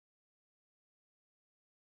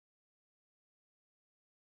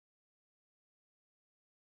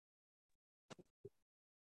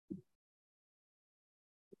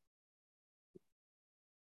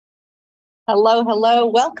Hello, hello.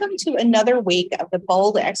 Welcome to another week of the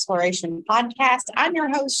Bold Exploration Podcast. I'm your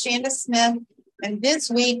host, Shanda Smith, and this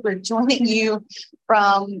week we're joining you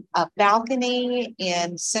from a balcony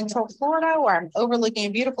in Central Florida where I'm overlooking a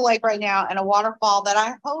beautiful lake right now and a waterfall that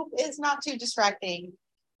I hope is not too distracting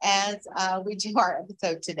as we do our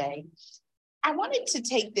episode today. I wanted to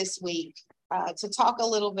take this week to talk a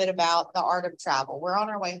little bit about the art of travel. We're on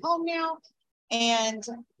our way home now, and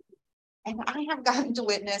I have gotten to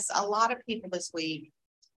witness a lot of people this week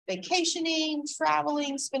vacationing,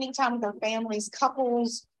 traveling, spending time with their families,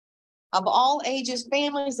 couples of all ages,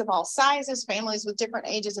 families of all sizes, families with different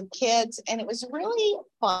ages of kids. And it was really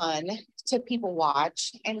fun to people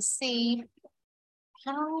watch and see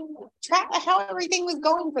how everything was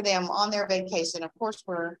going for them on their vacation. Of course,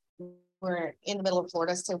 we're in the middle of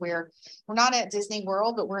Florida, so we're not at Disney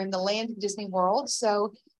World, but we're in the land of Disney World.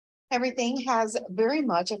 So everything has very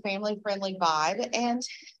much a family-friendly vibe. And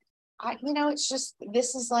it's just,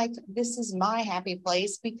 this is my happy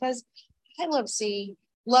place because I love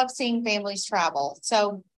seeing families travel.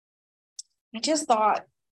 So I just thought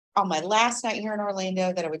on my last night here in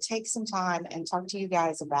Orlando that I would take some time and talk to you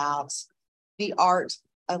guys about the art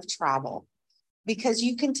of travel, because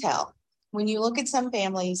you can tell when you look at some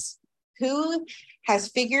families who has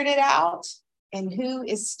figured it out and who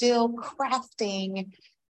is still crafting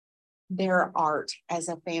their art as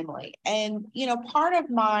a family. And, part of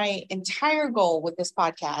my entire goal with this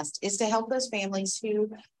podcast is to help those families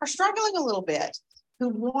who are struggling a little bit, who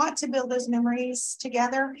want to build those memories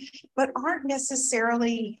together, but aren't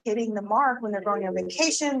necessarily hitting the mark when they're going on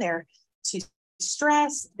vacation. They're too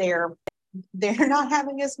stressed. They're not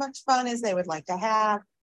having as much fun as they would like to have.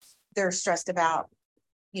 They're stressed about,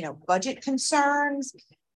 budget concerns.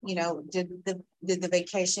 Did the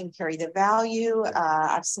vacation carry the value?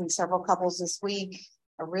 I've seen several couples this week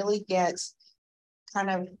really get kind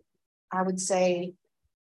of, I would say,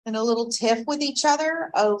 in a little tiff with each other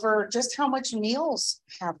over just how much meals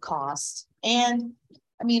have cost. And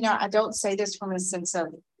I don't say this from a sense of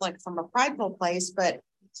from a prideful place, but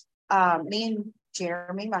me and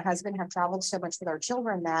Jeremy, my husband, have traveled so much with our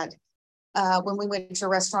children that when we went to a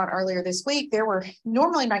restaurant earlier this week,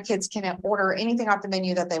 normally my kids can order anything off the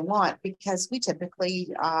menu that they want because we typically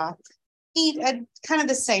eat at kind of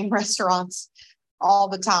the same restaurants all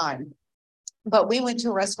the time. But we went to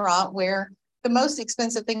a restaurant where the most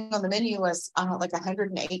expensive thing on the menu was like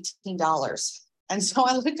 $118. And so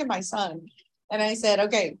I looked at my son and I said,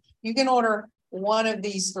 okay, you can order one of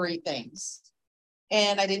these three things.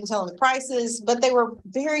 And I didn't tell him the prices, but they were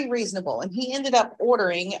very reasonable. And he ended up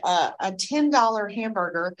ordering a $10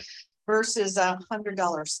 hamburger versus a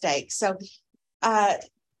 $100 steak. So,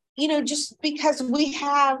 just because we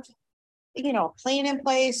have, a plan in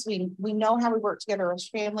place, we know how we work together as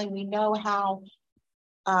family. We know how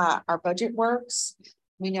our budget works.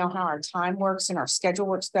 We know how our time works and our schedule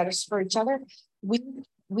works better for each other. We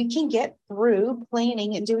can get through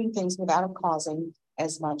planning and doing things without causing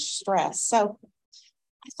as much stress. So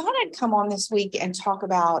I thought I'd come on this week and talk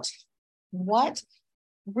about what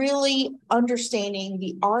really understanding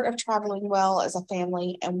the art of traveling well as a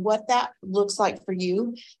family and what that looks like for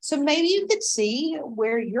you. So maybe you could see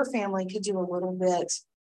where your family could do a little bit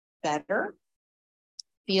better,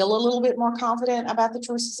 feel a little bit more confident about the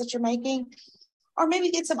choices that you're making, or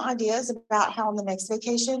maybe get some ideas about how on the next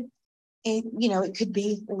vacation, it could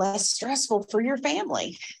be less stressful for your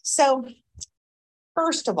family. So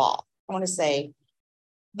first of all, I want to say,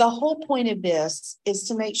 the whole point of this is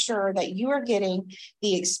to make sure that you are getting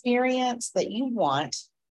the experience that you want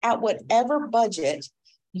at whatever budget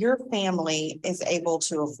your family is able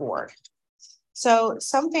to afford. So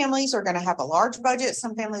some families are going to have a large budget.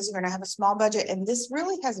 Some families are going to have a small budget. And this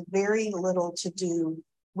really has very little to do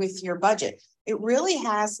with your budget. It really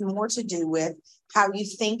has more to do with how you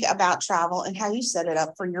think about travel and how you set it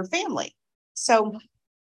up for your family. So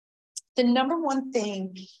the number one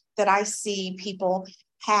thing that I see people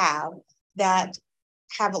that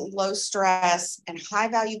have low stress and high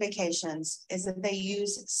value vacations is that they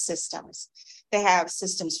use systems. They have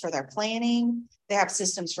systems for their planning. They have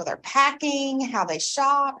systems for their packing, how they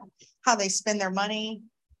shop, how they spend their money.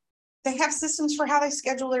 They have systems for how they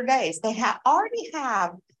schedule their days. They already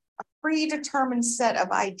have a predetermined set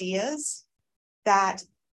of ideas that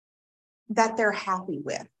they're happy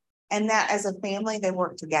with, and that as a family, they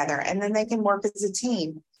work together, and then they can work as a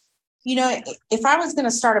team. If I was going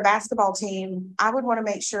to start a basketball team, I would want to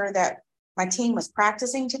make sure that my team was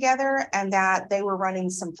practicing together and that they were running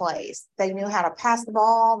some plays. They knew how to pass the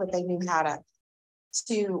ball, that they knew how to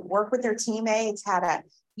work with their teammates, how to,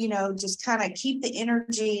 just kind of keep the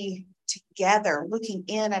energy together, looking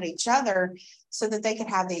in at each other so that they could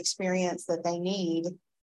have the experience that they need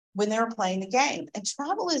when they're playing the game. And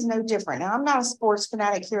travel is no different. Now, I'm not a sports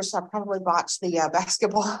fanatic here, so I probably botched the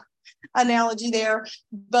basketball analogy there,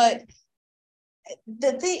 but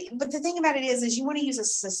the thing about it is you want to use a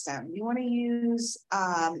system. You want to use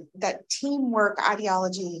that teamwork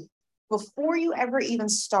ideology before you ever even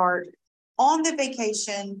start on the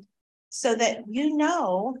vacation, so that you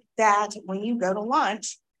know that when you go to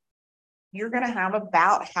lunch, you're going to have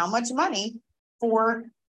about how much money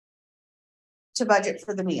to budget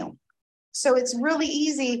for the meal. So it's really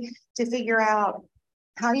easy to figure out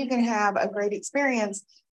how you can have a great experience,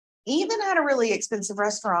 even at a really expensive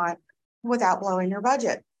restaurant, without blowing your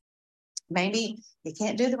budget. Maybe you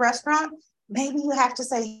can't do the restaurant. Maybe you have to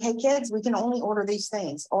say, hey, kids, we can only order these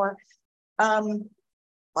things. Or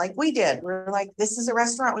like we did, we're like, this is a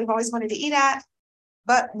restaurant we've always wanted to eat at,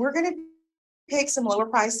 but we're going to pick some lower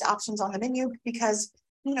priced options on the menu because,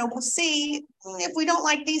 we'll see if we don't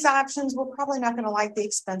like these options, we're probably not going to like the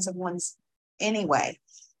expensive ones anyway.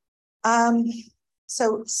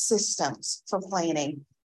 So systems for planning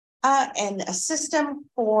and a system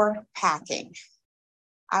for packing.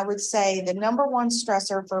 I would say the number one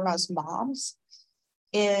stressor for most moms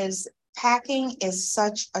is packing is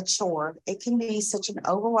such a chore. It can be such an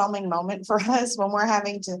overwhelming moment for us when we're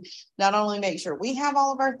having to not only make sure we have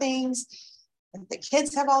all of our things, and the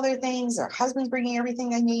kids have all their things, their husband's bringing everything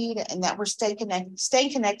they need, and that we're staying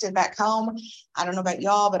connected back home. I don't know about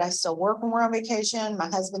y'all, but I still work when we're on vacation. My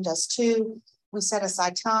husband does too. We set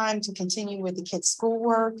aside time to continue with the kids'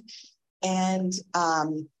 schoolwork, and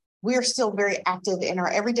we're still very active in our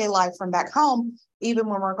everyday life from back home, even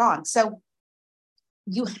when we're gone. So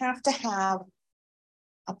you have to have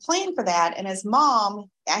a plan for that. And as mom,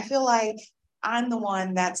 I feel like I'm the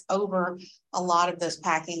one that's over a lot of those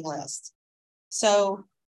packing lists. So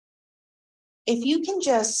if you can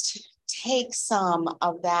just take some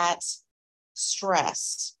of that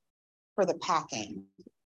stress for the packing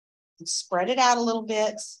and spread it out a little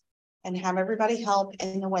bit and have everybody help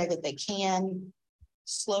in the way that they can,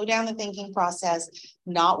 slow down the thinking process,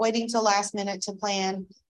 not waiting till last minute to plan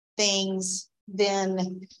things,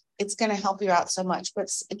 then it's going to help you out so much. But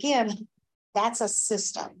again, that's a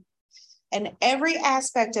system. And every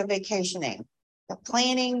aspect of vacationing, the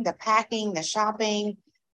planning, the packing, the shopping,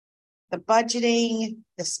 the budgeting,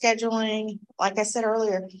 the scheduling, like I said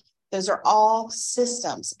earlier, those are all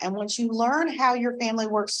systems. And once you learn how your family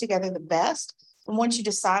works together the best, and once you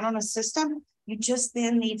decide on a system, you just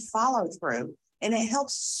then need follow through. And it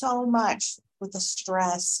helps so much with the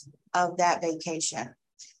stress of that vacation.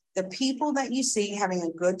 The people that you see having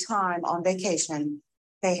a good time on vacation,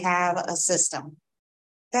 they have a system.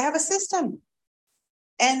 They have a system.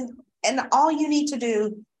 And all you need to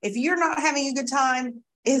do, if you're not having a good time,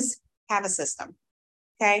 is have a system.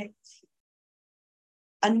 Okay.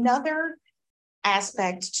 Another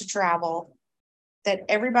aspect to travel that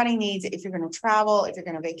everybody needs if you're going to travel, if you're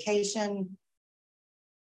going to vacation,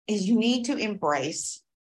 is you need to embrace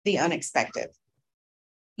the unexpected.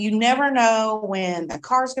 You never know when the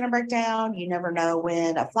car's going to break down. You never know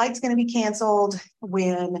when a flight's going to be canceled,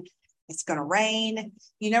 when it's going to rain.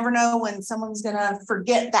 You never know when someone's going to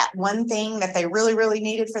forget that one thing that they really, really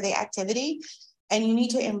needed for the activity. And you need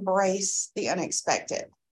to embrace the unexpected.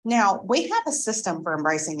 Now, we have a system for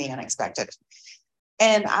embracing the unexpected.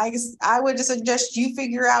 And I would suggest you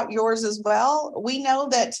figure out yours as well. We know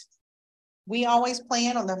that we always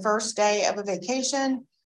plan on the first day of a vacation.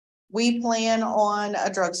 We plan on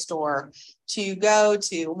a drugstore to go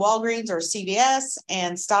to Walgreens or CVS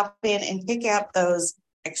and stop in and pick up those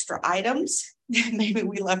extra items that maybe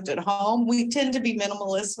we left at home. We tend to be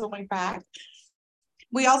minimalist when we pack.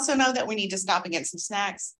 We also know that we need to stop and get some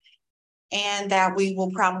snacks, and that we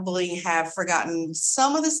will probably have forgotten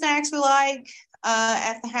some of the snacks we like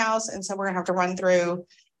at the house. And so we're gonna have to run through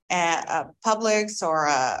at a Publix or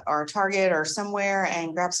a Target or somewhere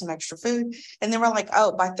and grab some extra food. And then we're like,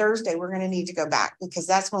 oh, by Thursday, we're going to need to go back because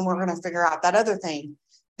that's when we're going to figure out that other thing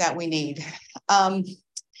that we need.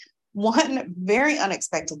 One very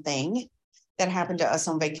unexpected thing that happened to us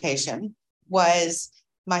on vacation was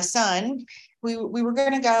my son, we were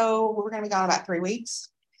going to be gone about 3 weeks,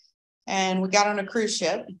 and we got on a cruise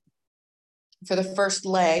ship for the first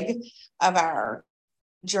leg of our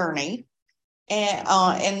journey.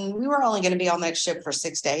 And we were only going to be on that ship for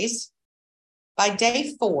 6 days. By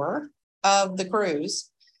day 4 of the cruise,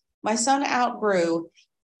 my son outgrew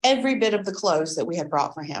every bit of the clothes that we had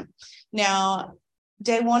brought for him. Now,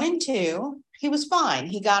 day 1 and 2, he was fine.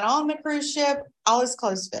 He got on the cruise ship, all his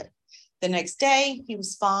clothes fit. The next day, he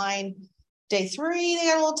was fine. Day 3, they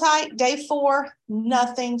got a little tight. Day 4,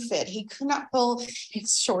 nothing fit. He could not pull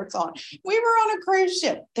his shorts on. We were on a cruise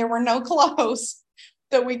ship. There were no clothes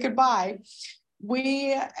that we could buy.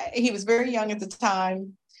 He was very young at the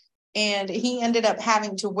time, and he ended up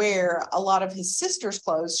having to wear a lot of his sister's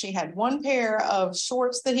clothes. She had one pair of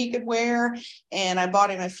shorts that he could wear, and I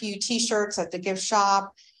bought him a few t-shirts at the gift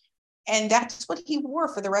shop. And that's what he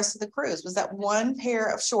wore for the rest of the cruise, was that one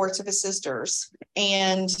pair of shorts of his sister's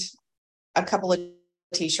and a couple of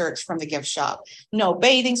t-shirts from the gift shop. No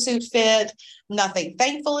bathing suit fit, nothing.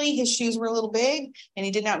 Thankfully, his shoes were a little big and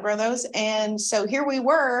he did not grow those. And so here we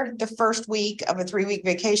were the first week of a 3-week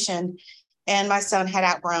vacation, and my son had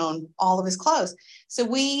outgrown all of his clothes. So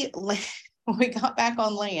when we got back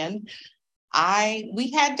on land,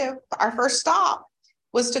 our first stop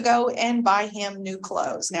was to go and buy him new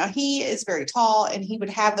clothes. Now, he is very tall and he would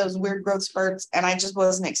have those weird growth spurts, and I just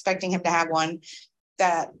wasn't expecting him to have one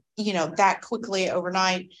that quickly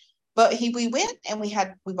overnight. But we went and we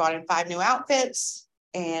bought him 5 new outfits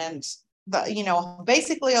and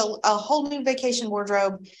basically a whole new vacation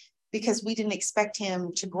wardrobe, because we didn't expect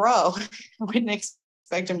him to grow. We didn't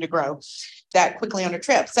expect him to grow that quickly on a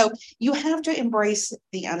trip. So you have to embrace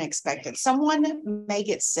the unexpected. Someone may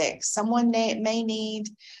get sick. Someone may need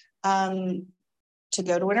to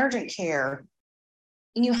go to an urgent care.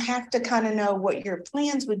 And you have to kind of know what your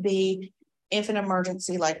plans would be if an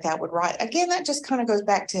emergency like that would rise. Again, that just kind of goes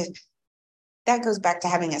back to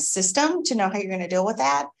having a system to know how you're going to deal with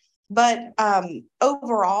that. But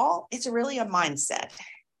overall, it's really a mindset.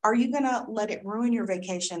 Are you going to let it ruin your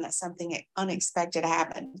vacation that something unexpected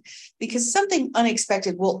happened? Because something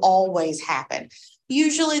unexpected will always happen.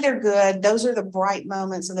 Usually they're good. Those are the bright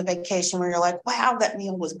moments of the vacation where you're like, wow, that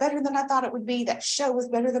meal was better than I thought it would be. That show was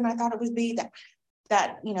better than I thought it would be.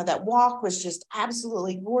 That walk was just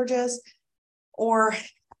absolutely gorgeous. Or,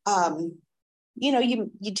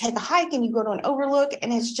 you take a hike and you go to an overlook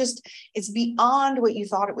and it's beyond what you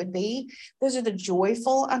thought it would be. Those are the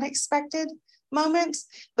joyful, unexpected moments.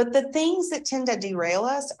 But the things that tend to derail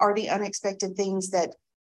us are the unexpected things that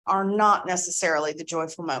are not necessarily the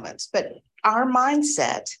joyful moments. But our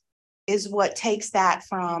mindset is what takes that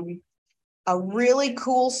from a really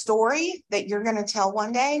cool story that you're going to tell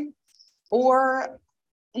one day, or,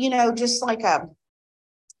 just like a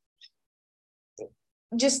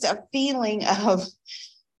feeling of,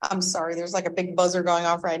 I'm sorry, there's like a big buzzer going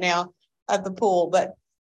off right now at the pool, but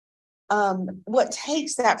what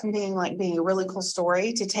takes that from being a really cool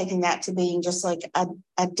story to taking that to being just like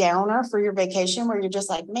a downer for your vacation, where you're just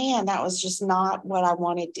like, man, that was just not what I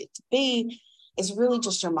wanted it to be, is really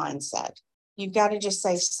just your mindset. You've got to just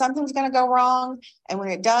say something's going to go wrong. And when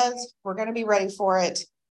it does, we're going to be ready for it.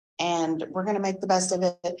 And we're going to make the best of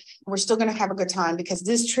it. We're still going to have a good time, because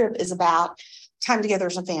this trip is about time together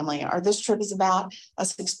as a family, or this trip is about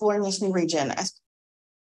us exploring this new region.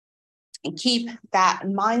 And keep that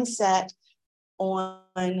mindset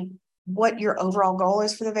on what your overall goal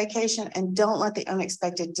is for the vacation, and don't let the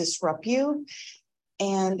unexpected disrupt you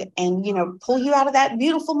and pull you out of that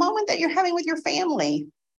beautiful moment that you're having with your family.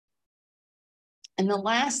 And the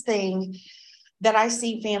last thing that I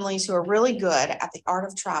see families who are really good at the art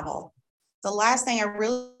of travel, the last thing I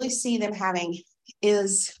really see them having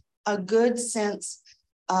is a good sense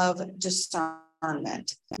of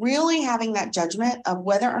discernment, really having that judgment of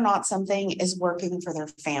whether or not something is working for their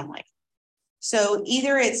family. So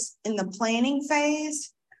either it's in the planning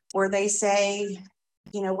phase where they say,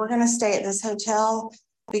 we're going to stay at this hotel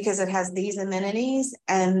because it has these amenities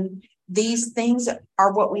and these things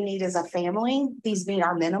are what we need as a family. These meet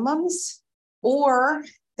our minimums. Or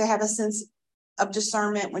they have a sense of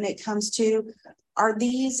discernment when it comes to, are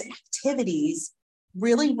these activities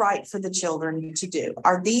really right for the children to do?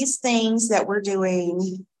 Are these things that we're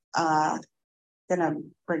doing going to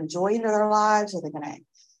bring joy into their lives? Are they going to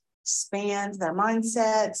expand their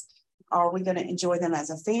mindsets? Are we going to enjoy them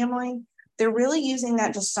as a family? They're really using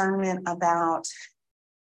that discernment about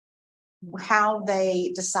how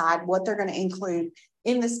they decide what they're going to include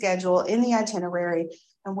in the schedule, in the itinerary,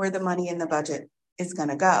 and where the money in the budget is going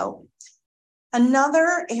to go.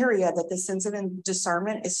 Another area that the sense of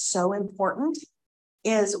discernment is so important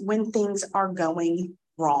is when things are going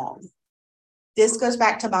wrong. This goes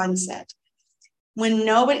back to mindset. When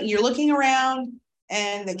you're looking around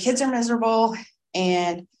and the kids are miserable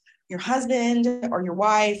and your husband or your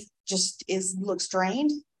wife just looks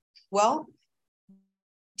drained, well,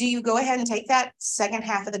 do you go ahead and take that second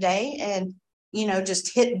half of the day and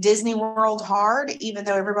just hit Disney World hard, even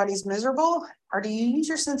though everybody's miserable? Or do you use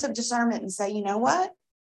your sense of discernment and say, you know what?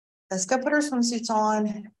 Let's go put our swimsuits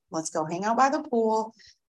on. Let's go hang out by the pool.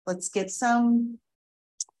 Let's get some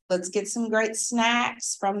Let's get some great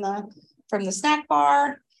snacks from the snack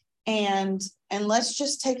bar, and let's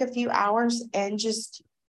just take a few hours and just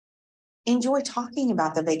enjoy talking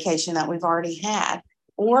about the vacation that we've already had.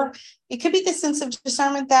 Or it could be the sense of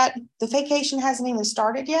discernment that the vacation hasn't even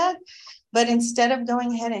started yet, but instead of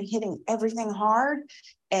going ahead and hitting everything hard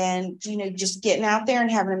and, just getting out there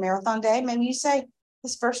and having a marathon day, maybe you say,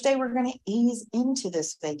 this first day, we're going to ease into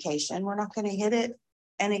this vacation. We're not going to hit it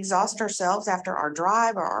and exhaust ourselves after our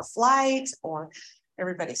drive or our flight or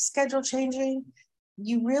everybody's schedule changing.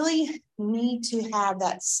 You really need to have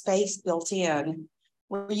that space built in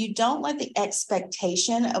where you don't let the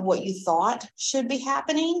expectation of what you thought should be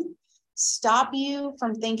happening stop you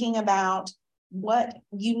from thinking about what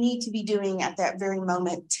you need to be doing at that very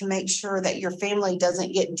moment to make sure that your family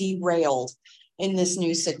doesn't get derailed in this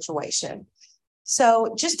new situation.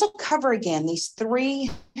 So just to cover again, these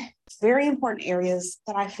 3 very important areas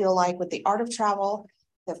that I feel like with the art of travel,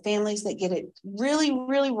 the families that get it really,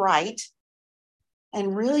 really right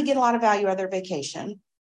and really get a lot of value out of their vacation,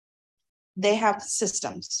 they have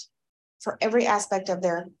systems for every aspect of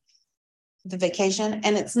the vacation.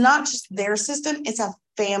 And it's not just their system, it's a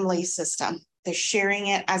family system. They're sharing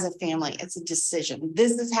it as a family. It's a decision.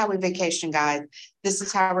 This is how we vacation, guys. This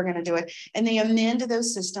is how we're going to do it. And they amend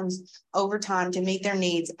those systems over time to meet their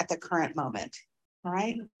needs at the current moment. All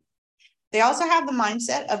right. They also have the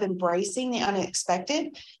mindset of embracing the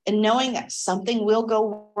unexpected and knowing that something will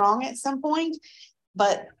go wrong at some point,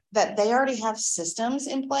 but that they already have systems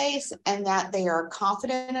in place and that they are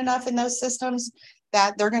confident enough in those systems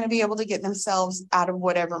that they're going to be able to get themselves out of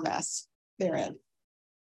whatever mess they're in.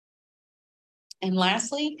 And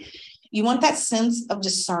lastly, you want that sense of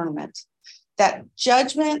discernment, that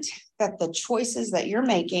judgment that the choices that you're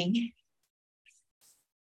making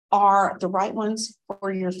are the right ones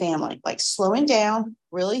for your family, like slowing down,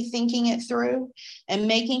 really thinking it through, and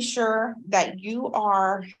making sure that you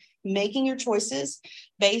are making your choices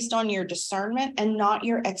based on your discernment and not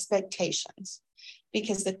your expectations.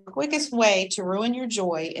 Because the quickest way to ruin your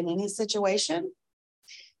joy in any situation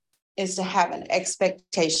is to have an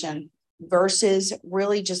expectation versus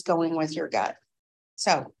really just going with your gut.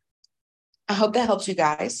 So I hope that helps you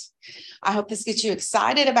guys. I hope this gets you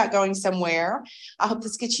excited about going somewhere. I hope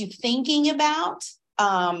this gets you thinking about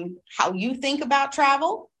how you think about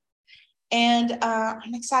travel. And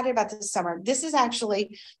I'm excited about this summer. This is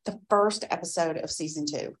actually the first episode of season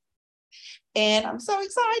 2. And I'm so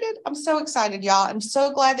excited. I'm so excited, y'all. I'm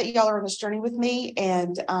so glad that y'all are on this journey with me.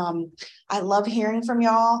 And I love hearing from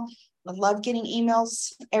y'all. I love getting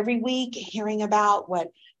emails every week, hearing about what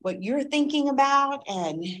you're thinking about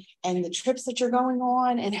and the trips that you're going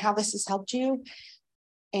on and how this has helped you.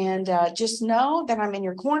 And just know that I'm in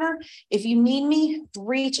your corner. If you need me,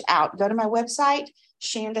 reach out. Go to my website,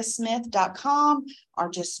 shandasmith.com, or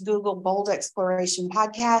just Google Bold Exploration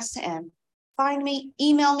Podcast and find me,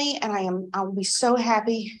 email me, and I'll be so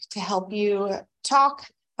happy to help you talk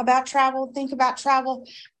about travel, think about travel,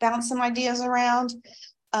 bounce some ideas around.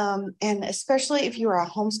 And especially if you're a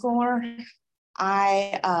homeschooler,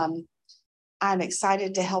 I'm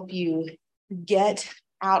excited to help you get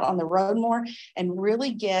out on the road more and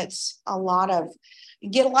really get a lot of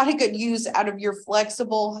good use out of your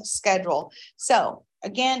flexible schedule. So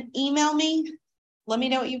again, email me, let me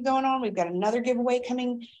know what you've going on. We've got another giveaway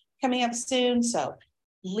coming up soon. So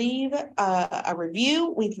leave a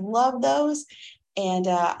review. We love those. And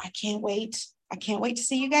I can't wait to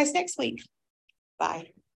see you guys next week.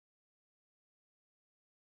 Bye.